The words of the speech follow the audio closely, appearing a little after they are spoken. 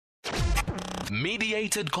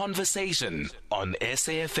Mediated Conversation on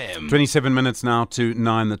SAFM. 27 minutes now to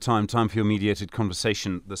 9 the time for your Mediated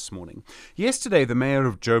Conversation this morning. Yesterday, the Mayor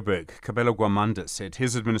of Joburg, Siyabonga Mahlangu, said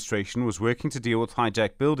his administration was working to deal with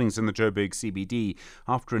hijacked buildings in the Joburg CBD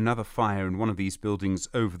after another fire in one of these buildings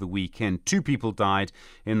over the weekend. 2 people died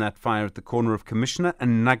in that fire at the corner of Commissioner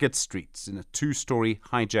and Nugget Streets in a 2-story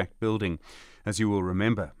hijacked building. As you will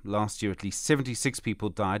remember, last year at least 76 people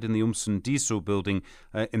died in the Umsundiso building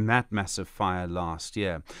in that massive fire last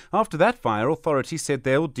year. After that fire, authorities said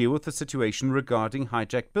they will deal with the situation regarding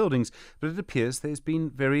hijacked buildings, but it appears there's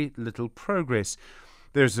been very little progress.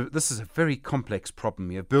 This is a very complex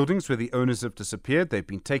problem. You have buildings where the owners have disappeared. They've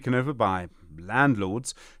been taken over by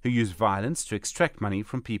landlords who use violence to extract money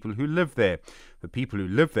from people who live there. The people who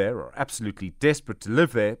live there are absolutely desperate to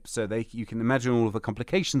live there, so you can imagine all of the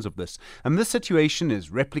complications of this. And this situation is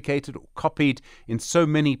replicated or copied in so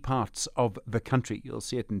many parts of the country. You'll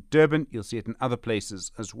see it in Durban, you'll see it in other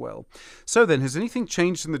places as well. So then, has anything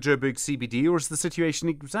changed in the Joburg CBD, or is the situation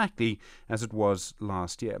exactly as it was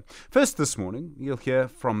last year? First this morning, you'll hear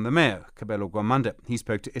from the Mayor, Siyabonga Mahlangu. He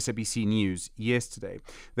spoke to SABC News yesterday.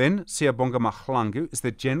 Then, Siyabonga Mahlangu is the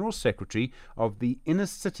General Secretary of the Inner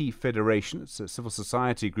City Federation. It's a civil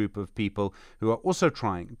society group of people who are also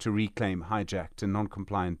trying to reclaim hijacked and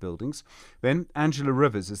non-compliant buildings. Then Angela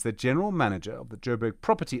Rivers is the General Manager of the Joburg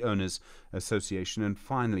Property Owners Association. And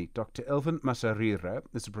finally, Dr. Alvin Masarira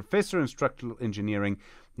is a Professor in Structural Engineering.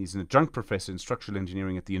 He's an adjunct professor in structural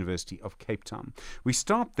engineering at the University of Cape Town. We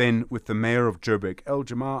start then with the Mayor of Joburg,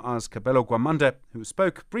 Siyabonga Mahlangu, who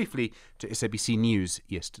spoke briefly to SABC News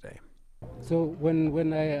yesterday. So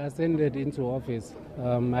when I ascended into office,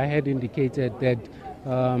 I had indicated that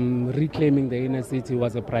reclaiming the inner city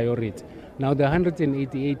was a priority. Now the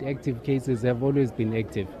 188 active cases have always been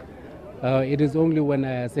active. It is only when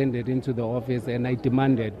I ascended into the office and I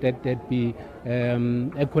demanded that there be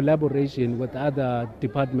a collaboration with other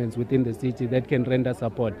departments within the city that can render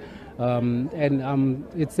support.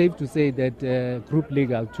 It's safe to say that Group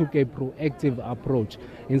Legal took a proactive approach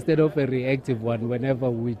instead of a reactive one whenever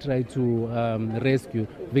we try to rescue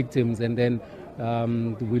victims and then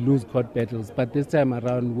we lose court battles. But this time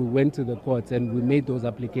around, we went to the courts and we made those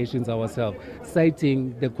applications ourselves,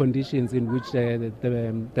 citing the conditions in which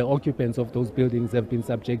the occupants of those buildings have been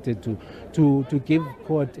subjected to give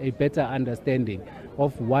court a better understanding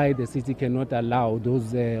of why the city cannot allow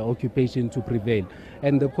those occupations to prevail.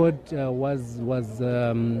 And the court was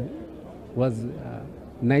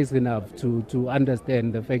nice enough to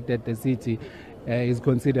understand the fact that the city is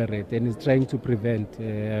considerate and is trying to prevent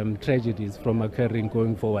tragedies from occurring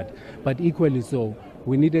going forward. But equally so,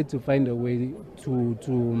 we needed to find a way to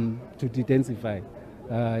densify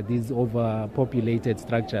these overpopulated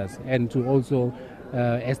structures and to also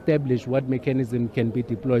establish what mechanism can be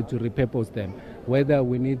deployed to repurpose them, whether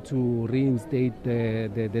we need to reinstate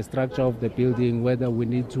the structure of the building, whether we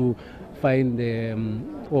need to find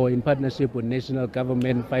or in partnership with national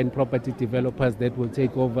government, find property developers that will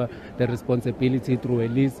take over the responsibility through a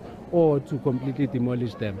lease, or to completely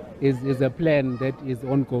demolish them is a plan that is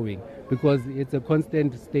ongoing because it's a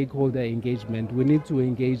constant stakeholder engagement. We need to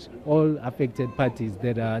engage all affected parties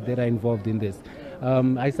that are involved in this.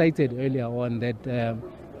 I cited earlier on that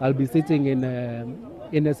I'll be sitting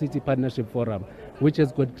in a city partnership forum, which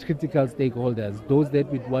has got critical stakeholders, those that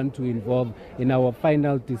we want to involve in our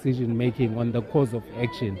final decision making on the course of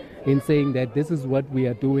action, in saying that this is what we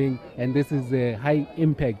are doing and this is a high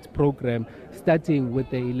impact program, starting with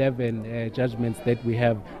the 11 judgments that we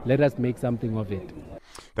have. Let us make something of it.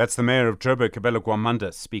 That's the Mayor of Joburg, Siyabonga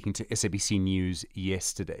Mahlangu, speaking to SABC News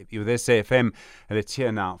yesterday. You're with SAFM, and let's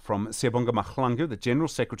hear now from Siyabonga Mahlangu, the General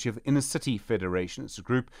Secretary of the Inner City Federation. It's a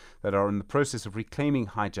group that are in the process of reclaiming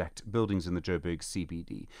hijacked buildings in the Joburg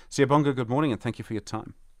CBD. Siyabonga, good morning, and thank you for your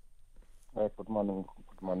time. Good morning,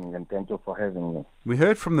 and thank you for having me. We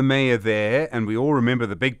heard from the Mayor there, and we all remember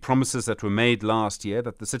the big promises that were made last year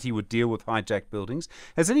that the city would deal with hijacked buildings.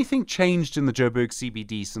 Has anything changed in the Joburg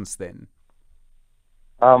CBD since then?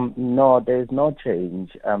 No, there is no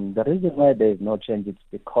change. The reason why there is no change is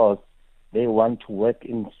because they want to work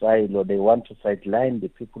in silo. They want to sideline the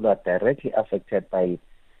people who are directly affected by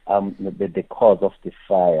the cause of the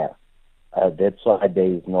fire. That's why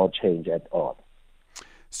there is no change at all.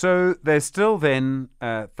 So there's still then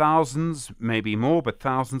thousands, maybe more, but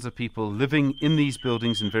thousands of people living in these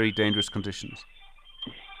buildings in very dangerous conditions.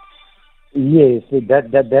 Yes,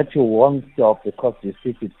 that you won't stop because the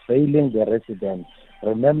city is failing the residents.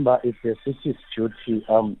 Remember, it's the city's duty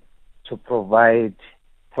to provide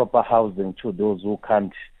proper housing to those who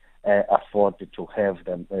can't afford to have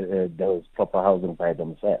those proper housing by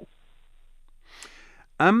themselves.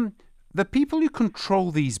 The people who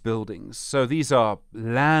control these buildings, so these are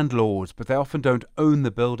landlords, but they often don't own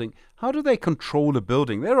the building. How do they control a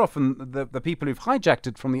building? They're often the people who've hijacked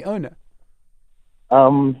it from the owner.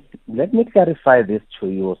 Let me clarify this to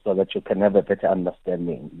you so that you can have a better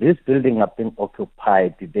understanding. This building are being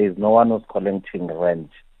occupied. There is no one who's collecting rent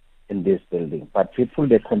in this building, but people,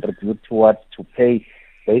 they contribute towards to pay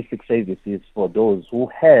basic services for those who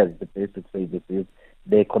have the basic services.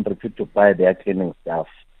 They contribute to buy their cleaning stuff.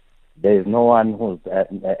 There is no one who's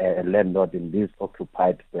a landlord in these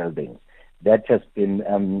occupied buildings. That has been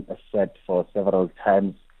said for several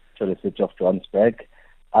times to the city of Johannesburg.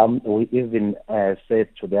 We even said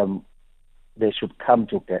to them they should come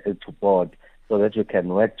to board so that we can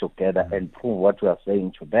work together and prove what we are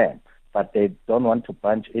saying to them. But they don't want to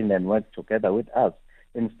punch in and work together with us.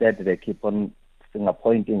 Instead, they keep on finger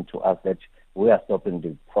pointing to us that we are stopping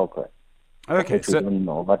the progress. Okay, so we don't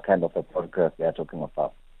know what kind of a progress they are talking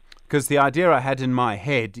about. Because the idea I had in my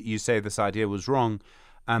head, you say this idea was wrong,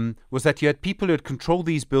 was that you had people who had controlled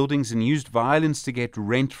these buildings and used violence to get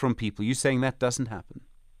rent from people. You're saying that doesn't happen?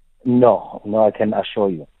 No, I can assure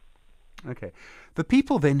you. Okay. The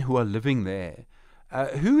people then who are living there,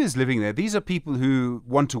 who is living there? These are people who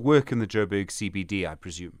want to work in the Joburg CBD, I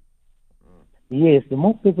presume. Yes, the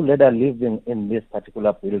most people that are living in these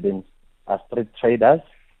particular buildings are street traders,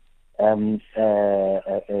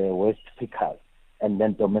 waste pickers, and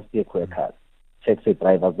then domestic workers, taxi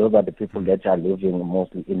drivers. Those are the people that are living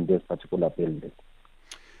mostly in this particular building.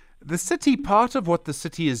 The city, part of what the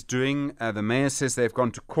city is doing, the mayor says they've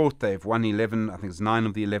gone to court. They've won 11, I think it's 9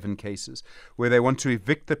 of the 11 cases, where they want to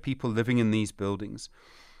evict the people living in these buildings.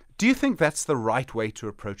 Do you think that's the right way to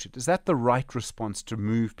approach it? Is that the right response to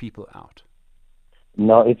move people out?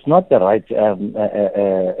 No, it's not the right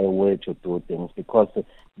way to do things, because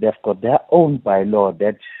they've got their own bylaw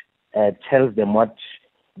that tells them what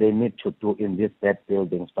they need to do in these bad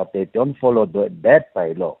buildings, but they don't follow that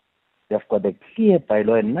bylaw. They've got a clear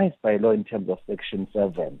bylaw, a nice bylaw in terms of Section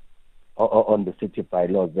 7 on the city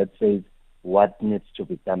bylaws that says what needs to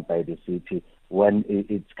be done by the city when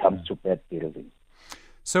it comes to bad buildings.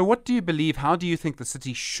 So what do you believe, how do you think the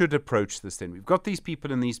city should approach this then? We've got these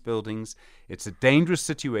people in these buildings. It's a dangerous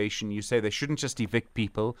situation. You say they shouldn't just evict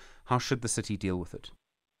people. How should the city deal with it?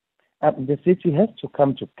 The city has to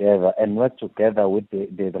come together and work together with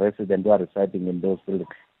the residents who are residing in those buildings.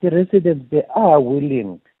 The residents, they are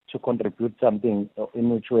willing to contribute something in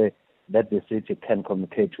which way that the city can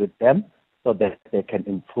communicate with them so that they can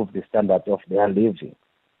improve the standard of their living.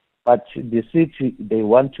 But the city, they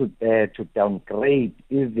want to downgrade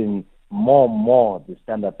even more the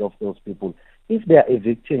standard of those people. If they are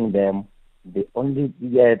evicting them, the only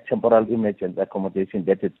temporal emergency accommodation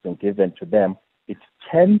that has been given to them, it's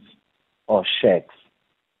tents or shacks.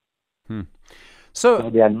 So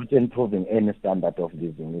they are not improving any standard of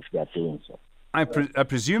living if they are doing so. I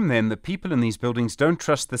presume then the people in these buildings don't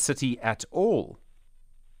trust the city at all.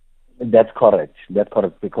 That's correct,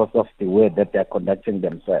 because of the way that they're conducting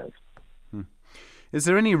themselves. Is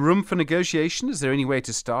there any room for negotiation? Is there any way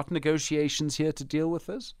to start negotiations here to deal with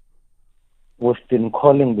this? We've been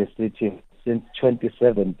calling the city since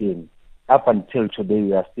 2017. Up until today,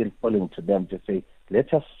 we are still calling to them to say,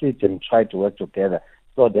 let us sit and try to work together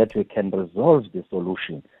so that we can resolve the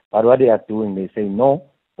solution. But what they are doing, they say, no,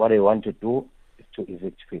 what they want to do is to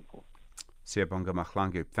evict people. Siyabonga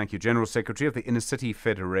Mahlangu, thank you. General Secretary of the Inner City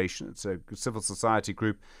Federation. It's a civil society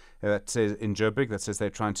group that says in Joburg that says they're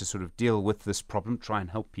trying to sort of deal with this problem, try and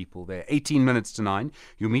help people there. 18 minutes to 9.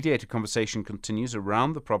 Your mediated conversation continues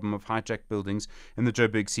around the problem of hijacked buildings in the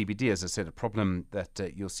Joburg CBD. As I said, a problem that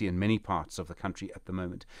you'll see in many parts of the country at the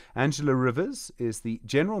moment. Angela Rivers is the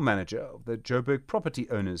General Manager of the Joburg Property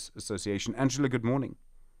Owners Association. Angela, good morning.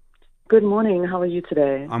 Good morning. How are you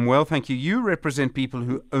today? I'm well, thank you. You represent people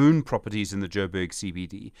who own properties in the Joburg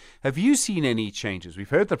CBD. Have you seen any changes? We've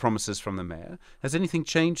heard the promises from the mayor. Has anything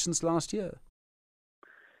changed since last year?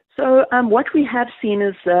 So what we have seen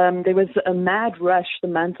is there was a mad rush the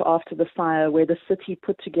month after the fire where the city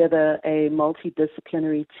put together a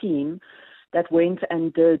multidisciplinary team that went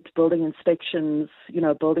and did building inspections,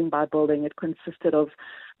 building by building. It consisted of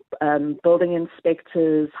building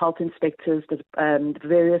inspectors, health inspectors, the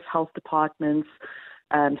various health departments,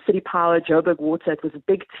 City Power, Joburg Water. It was a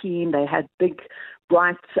big team. They had big,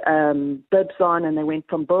 bright bibs on, and they went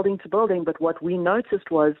from building to building. But what we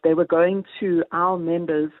noticed was they were going to our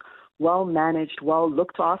members, well-managed,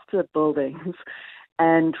 well-looked-after buildings,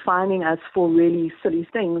 and finding us for really silly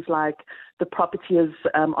things like the property is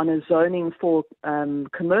on a zoning for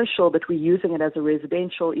commercial, but we're using it as a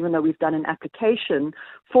residential. Even though we've done an application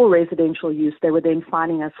for residential use, they were then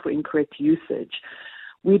finding us for incorrect usage.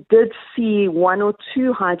 We did see one or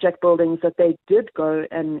two hijacked buildings that they did go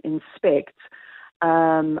and inspect.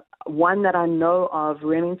 One that I know of,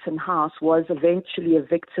 Remington House, was eventually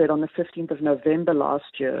evicted on the 15th of November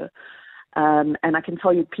last year. And I can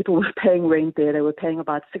tell you people were paying rent there. They were paying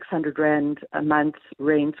about 600 Rand a month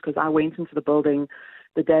rent, because I went into the building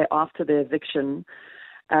the day after the eviction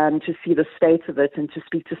to see the state of it and to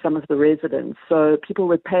speak to some of the residents. So people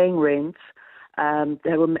were paying rent.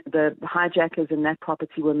 The hijackers in that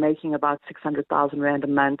property were making about 600,000 Rand a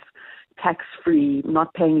month, tax-free,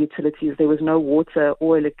 not paying utilities. There was no water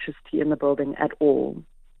or electricity in the building at all.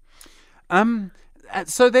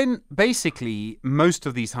 So then, basically, most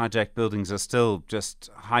of these hijacked buildings are still just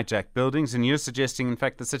hijacked buildings, and you're suggesting, in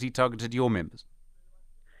fact, the city targeted your members?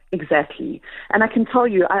 Exactly. And I can tell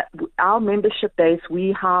you, our membership base,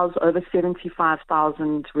 we house over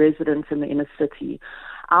 75,000 residents in the inner city.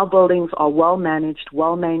 Our buildings are well managed,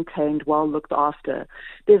 well maintained, well looked after.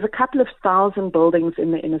 There's a couple of thousand buildings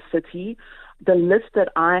in the inner city. The list that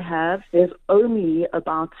I have, there's only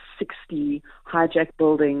about 60 hijacked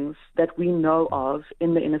buildings that we know of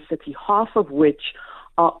in the inner city, half of which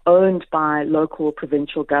are owned by local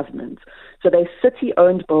provincial governments. So they're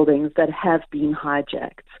city-owned buildings that have been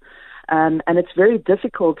hijacked. And it's very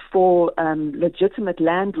difficult for legitimate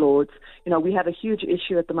landlords. You know, we have a huge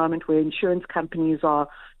issue at the moment where insurance companies are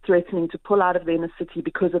threatening to pull out of the inner city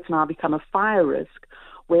because it's now become a fire risk,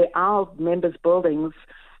 where our members' buildings,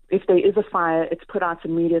 if there is a fire, it's put out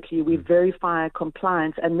immediately. We're very fire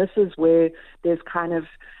compliant, and this is where there's kind of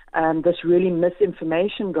this really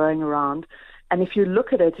misinformation going around. And if you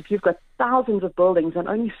look at it, if you've got thousands of buildings and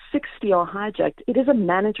only 60 are hijacked, it is a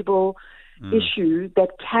manageable issue that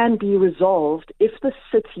can be resolved if the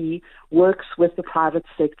city works with the private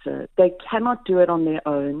sector. They cannot do it on their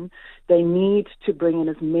own. They need to bring in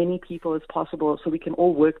as many people as possible so we can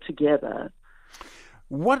all work together.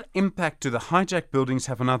 What impact do the hijacked buildings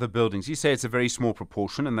have on other buildings? You say it's a very small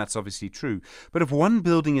proportion, and that's obviously true. But if one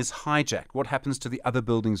building is hijacked, what happens to the other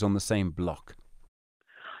buildings on the same block?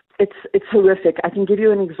 It's horrific. I can give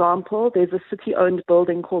you an example. There's a city-owned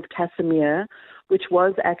building called Casimir, which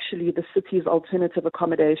was actually the city's alternative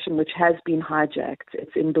accommodation, which has been hijacked.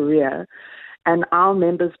 It's in Berea. And our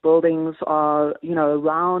members' buildings are,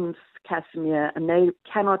 around Casimir, and they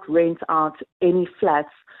cannot rent out any flats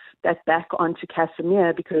that back onto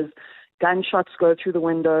Casimir because gunshots go through the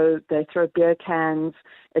window, they throw beer cans.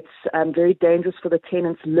 It's very dangerous for the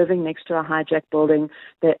tenants living next to a hijacked building.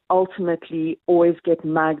 They ultimately always get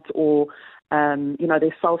mugged or,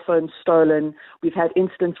 their cell phones stolen. We've had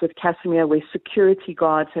incidents with Casimir where security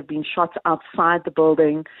guards have been shot outside the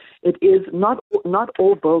building. It is not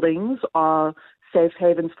all buildings are safe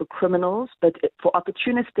havens for criminals, but for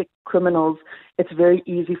opportunistic criminals, it's very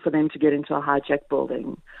easy for them to get into a hijacked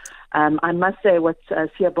building. I must say what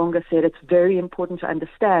Siyabonga said, it's very important to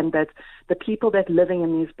understand that the people that are living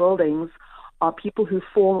in these buildings are people who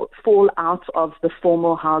fall out of the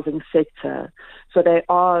formal housing sector. So they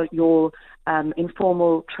are your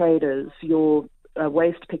informal traders, your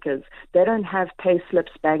waste pickers. They don't have pay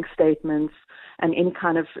slips, bank statements, and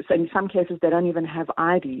so in some cases they don't even have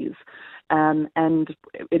IDs. And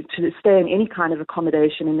to stay in any kind of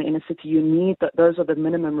accommodation in the inner city, you need those are the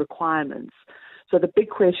minimum requirements. So the big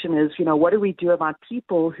question is, what do we do about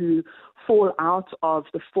people who fall out of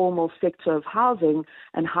the formal sector of housing,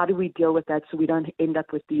 and how do we deal with that so we don't end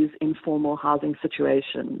up with these informal housing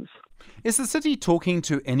situations? Is the city talking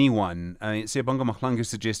to anyone? Siyabonga Mahlangu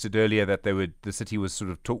suggested earlier that the city was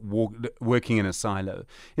sort of working in a silo.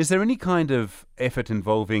 Is there any kind of effort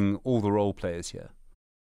involving all the role players here?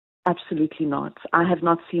 Absolutely not. I have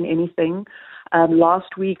not seen anything.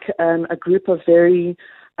 Last week, a group of very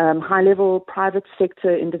high-level private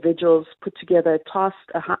sector individuals put together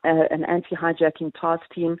an anti-hijacking task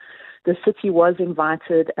team. The city was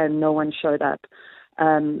invited and no one showed up.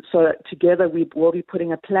 So together we will be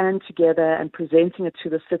putting a plan together and presenting it to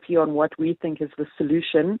the city on what we think is the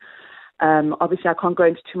solution. Obviously, I can't go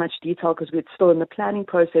into too much detail because we're still in the planning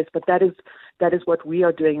process, but that is what we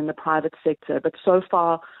are doing in the private sector. But so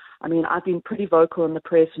far, I've been pretty vocal in the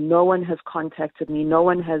press. No one has contacted me. No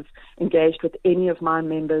one has engaged with any of my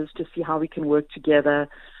members to see how we can work together.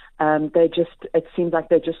 It seems like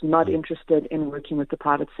they're just not interested in working with the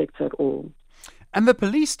private sector at all. And the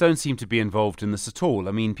police don't seem to be involved in this at all.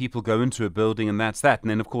 People go into a building and that's that.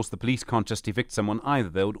 And then, of course, the police can't just evict someone either.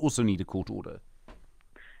 They would also need a court order.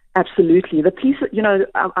 Absolutely. The police,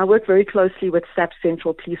 I work very closely with SAP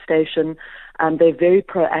Central Police Station. They're very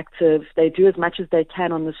proactive. They do as much as they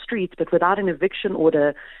can on the streets, but without an eviction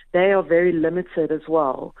order, they are very limited as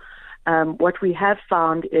well. What we have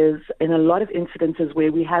found is in a lot of incidences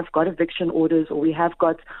where we have got eviction orders or we have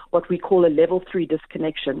got what we call a level 3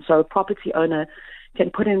 disconnection. So a property owner can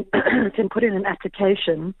put in an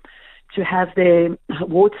application to have their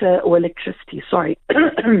water or electricity,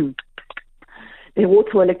 their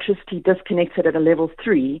water or electricity disconnected at a level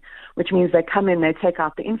 3, which means they come in, they take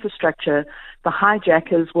out the infrastructure. The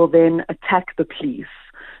hijackers will then attack the police.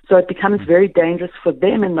 So it becomes very dangerous for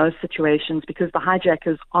them in those situations because the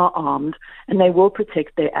hijackers are armed and they will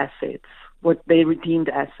protect their assets, their redeemed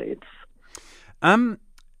assets.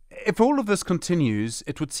 If all of this continues,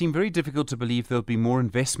 it would seem very difficult to believe there'll be more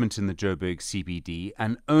investment in the Joburg CBD,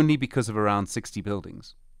 and only because of around 60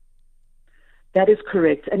 buildings. That is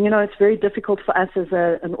correct. And, it's very difficult for us as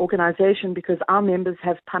an organization because our members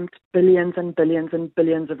have pumped billions and billions and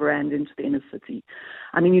billions of rand into the inner city.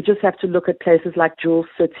 I mean, you just have to look at places like Jewel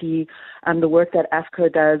City, the work that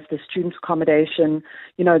AFCO does, the student accommodation.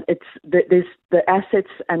 There's the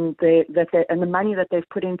assets and the money that they've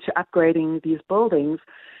put into upgrading these buildings.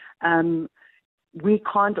 We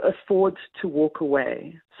can't afford to walk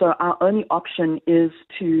away. So our only option is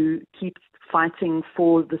to keep fighting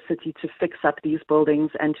for the city to fix up these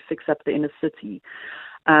buildings and to fix up the inner city.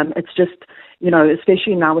 It's just,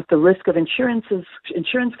 especially now with the risk of insurance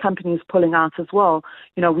companies pulling out as well,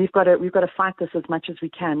 we've got to fight this as much as we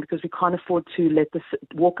can because we can't afford to let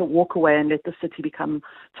walk away and let the city become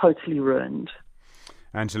totally ruined.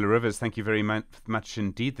 Angela Rivers, thank you very much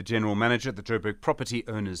indeed. The General Manager at the Joburg Property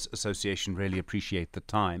Owners Association. Really appreciate the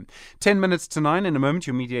time. 10 minutes to 9. In a moment,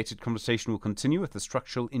 your mediated conversation will continue with the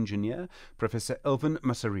structural engineer, Professor Alvin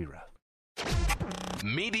Masarira.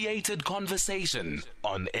 Mediated Conversation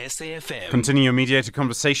on SAFM. Continue your mediated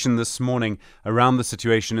conversation this morning around the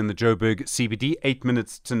situation in the Joburg CBD. 8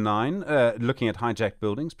 minutes to 9. Looking at hijacked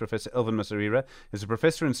buildings. Professor Alvin Masarira is a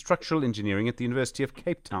professor in structural engineering at the University of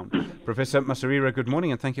Cape Town. Professor Masarira, good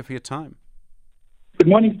morning and thank you for your time. Good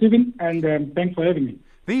morning, Stephen, and thanks for having me.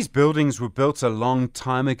 These buildings were built a long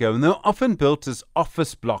time ago, and they're often built as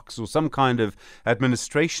office blocks or some kind of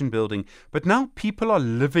administration building, but now people are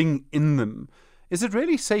living in them. Is it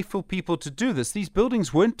really safe for people to do this? These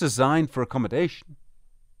buildings weren't designed for accommodation.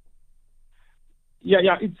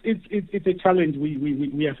 Yeah, it's a challenge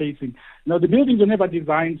we are facing. Now, the buildings were never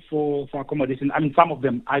designed for accommodation. I mean, some of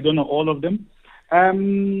them, I don't know all of them.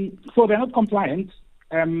 So they're not compliant.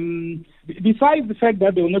 Besides the fact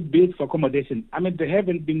that they were not built for accommodation, I mean, they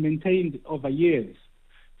haven't been maintained over years.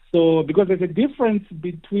 So, because there's a difference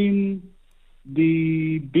between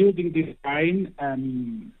the building design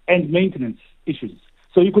and maintenance issues.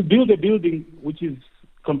 So you could build a building which is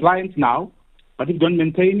compliant now, but if you don't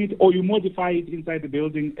maintain it or you modify it inside the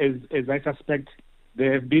building, as I suspect they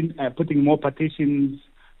have been putting more partitions,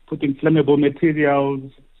 putting flammable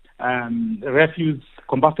materials, refuse,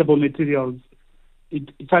 combustible materials,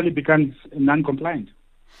 it finally becomes non-compliant.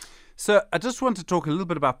 So I just want to talk a little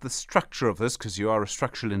bit about the structure of this because you are a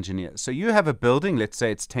structural engineer. So you have a building, let's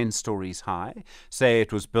say it's 10 stories high, say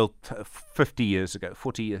it was built 50 years ago,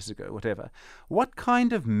 40 years ago, whatever. What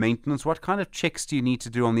kind of maintenance, what kind of checks do you need to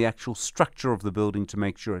do on the actual structure of the building to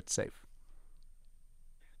make sure it's safe?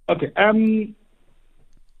 Okay.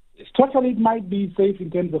 Structurally, it might be safe in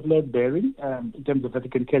terms of load bearing, in terms of that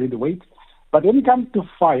it can carry the weight. But when it comes to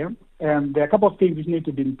fire, there are a couple of things which need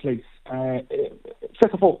to be in place.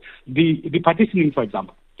 First of all, the partitioning, for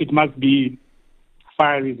example, it must be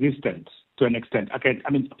fire resistant to an extent. Okay,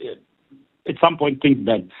 I mean, at some point things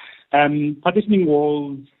bend. Partitioning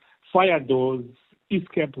walls, fire doors,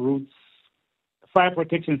 escape routes, fire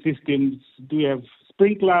protection systems. Do you have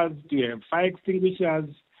sprinklers? Do you have fire extinguishers?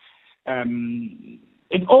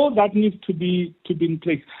 And all that needs to be in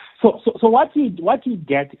place. So what you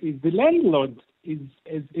get is the landlord is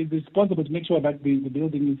responsible to make sure that the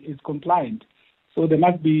building is compliant. So there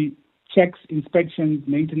must be checks, inspections,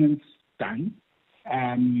 maintenance done.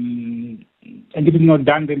 And if it's not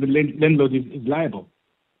done, then the landlord is liable.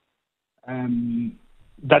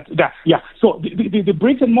 So the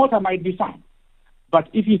bricks and mortar might be fine, but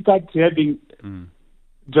if you start having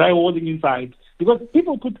drywalling inside, because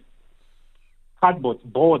people put cardboard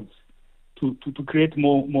boards to create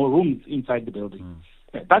more rooms inside the building.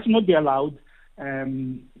 That should not be allowed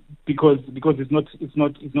because it's not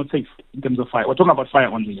safe in terms of fire. We're talking about fire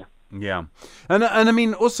only here. Yeah. And I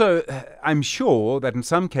mean, also, I'm sure that in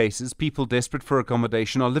some cases, people desperate for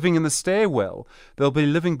accommodation are living in the stairwell. They'll be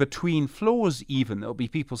living between floors even. There'll be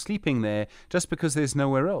people sleeping there just because there's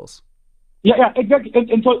nowhere else. Yeah, exactly.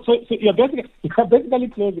 And so you're basically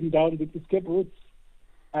closing down the escape routes.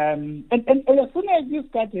 And as soon as you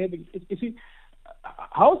start having, you see,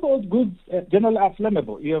 household goods generally are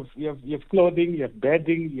flammable. You have clothing, you have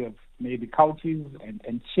bedding, you maybe couches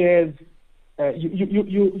and chairs.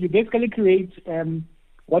 You basically create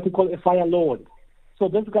what we call a fire load. So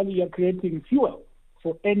basically, you're creating fuel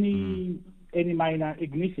for any minor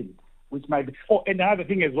ignition, which might be. Oh, and another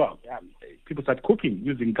thing as well, people start cooking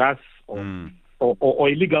using gas or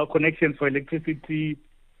illegal connections for electricity.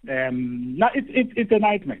 Now it's a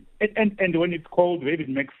nightmare. And when it's cold, they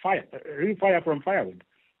even make real fire from firewood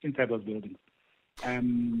inside those buildings.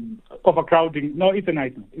 Overcrowding. No, it's a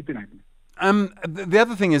nightmare. The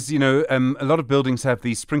other thing is, a lot of buildings have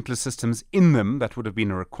these sprinkler systems in them. That would have been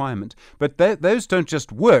a requirement. But those don't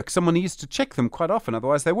just work. Someone needs to check them quite often,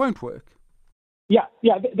 otherwise they won't work. Yeah,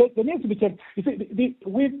 they need to be checked. You see,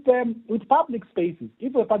 with public spaces,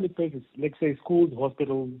 if they're public spaces, let's say schools,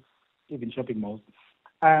 hospitals, even shopping malls,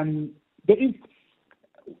 there is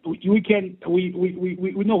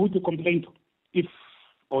we know who to complain to,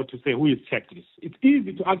 or to say who is checked this. It's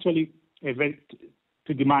easy to actually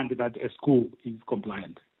to demand that a school is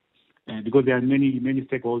compliant, because there are many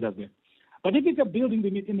stakeholders there. But if it's a building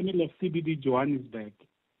in the middle of CBD Johannesburg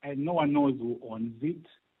and no one knows who owns it,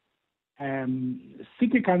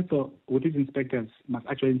 City Council with its inspectors must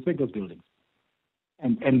actually inspect those buildings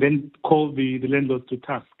and then call the landlords to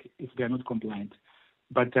task if they are not compliant.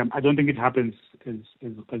 But I don't think it happens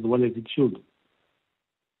as well as it should.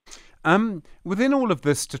 Within all of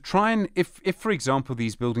this, to try and, if for example,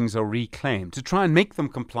 these buildings are reclaimed, to try and make them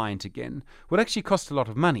compliant again would actually cost a lot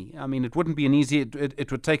of money. I mean, it wouldn't be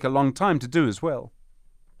it would take a long time to do as well.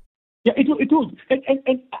 Yeah, it would.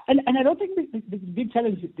 And I don't think the big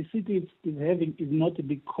challenge the city is having is not a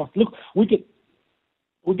big cost. Look, we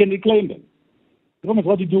can reclaim them. The problem is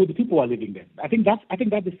what you do with the people who are living there. I think that's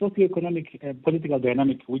the socio-economic political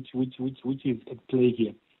dynamic which is at play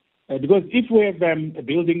here. Because if we have a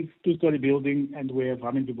building, two-story building, and we have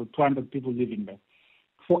 200 people living there,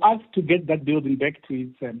 for us to get that building back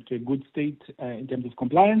to a good state in terms of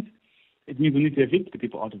compliance, it means we need to evict the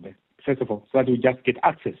people out of there, first of all, so that we just get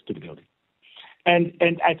access to the building.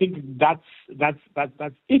 And I think that's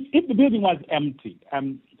if the building was empty,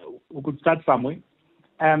 we could start somewhere.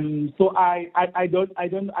 So I don't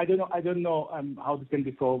know how this can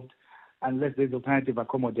be solved unless there's alternative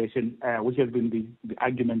accommodation, which has been the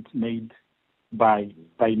argument made by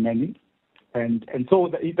many, and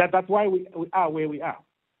so that's why we are where we are.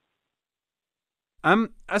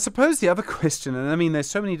 I suppose the other question, and I mean,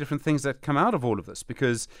 there's so many different things that come out of all of this,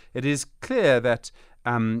 because it is clear that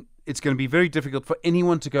it's going to be very difficult for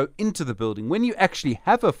anyone to go into the building. When you actually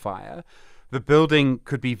have a fire, the building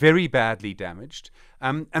could be very badly damaged,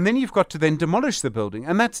 and then you've got to then demolish the building,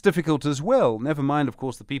 and that's difficult as well. Never mind, of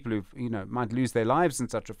course, the people who might lose their lives in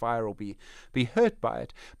such a fire or be hurt by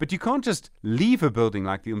it. But you can't just leave a building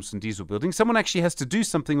like the Diesel building. Someone actually has to do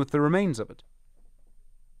something with the remains of it.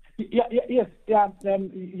 You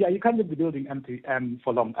can't leave the building empty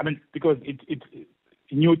for long. I mean, because it's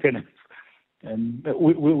new tenants.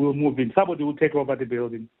 We will move in. Somebody will take over the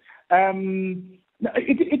building.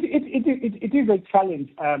 It is a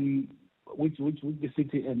challenge which the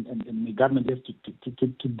city and the government has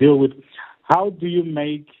to deal with. How do you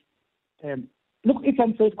make look? It's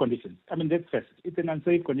unsafe conditions. I mean, that's first. It's an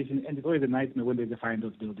unsafe condition, and it's always a nightmare when there's a fire in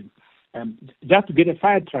those buildings. Just to get a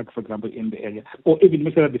fire truck, for example, in the area, or even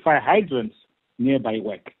make sure that the fire hydrants nearby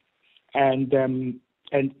work, and to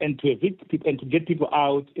evict people and to get people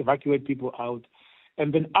out, evacuate people out,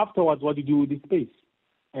 and then afterwards, what do you do with the space?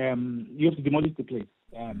 You have to demolish the place.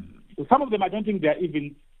 So some of them, I don't think they're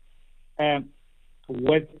even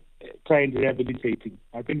worth trying rehabilitating.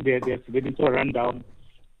 I think they've been so run down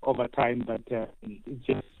over time, but it's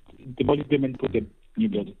just demolish them and put them in new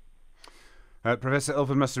buildings. Professor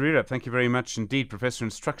Alvin Masarira, thank you very much indeed. Professor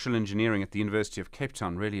in Structural Engineering at the University of Cape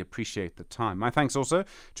Town. Really appreciate the time. My thanks also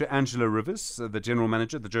to Angela Rivers, the General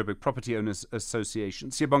Manager of the Joburg Property Owners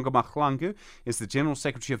Association. Siyabonga Mahlangu is the General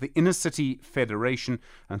Secretary of the Inner City Federation.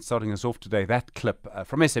 And starting us off today, that clip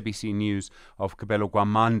from SABC News of Kabelo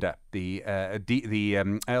Gwamanda, the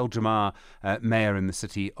Al Jamar mayor in the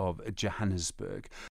city of Johannesburg.